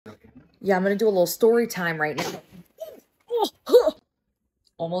Yeah, I'm going to do a little story time right now.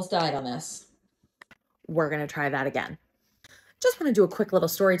 Almost died on this. We're going to try that again. Just want to do a quick little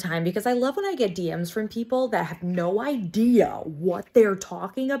story time because I love when I get DMs from people that have no idea what they're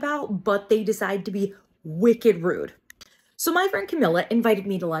talking about, but they decide to be wicked rude. So my friend Camilla invited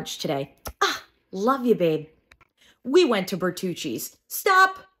me to lunch today. Love you, babe. We went to Bertucci's.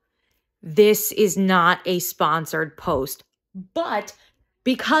 Stop. This is not a sponsored post, but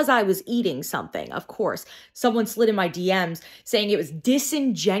because I was eating something, of course, someone slid in my DMs saying it was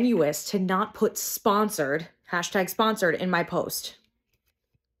disingenuous to not put sponsored, #sponsored in my post.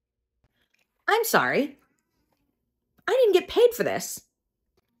 I'm sorry. I didn't get paid for this.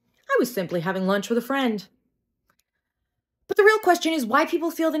 I was simply having lunch with a friend. But the real question is why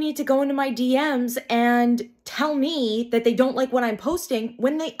people feel the need to go into my DMs and tell me that they don't like what I'm posting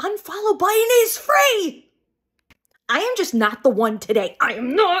when they unfollow button is free. I am just not the one today. I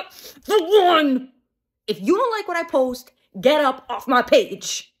am not the one. If you don't like what I post, get up off my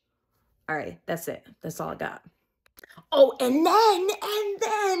page. All right, that's it. That's all I got. Oh, and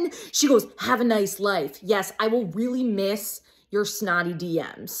then she goes, have a nice life. Yes, I will really miss your snotty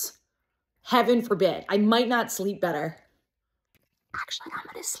DMs. Heaven forbid. I might not sleep better. Actually, I'm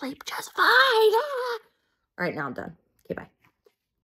going to sleep just fine. All right, now I'm done. Okay, bye.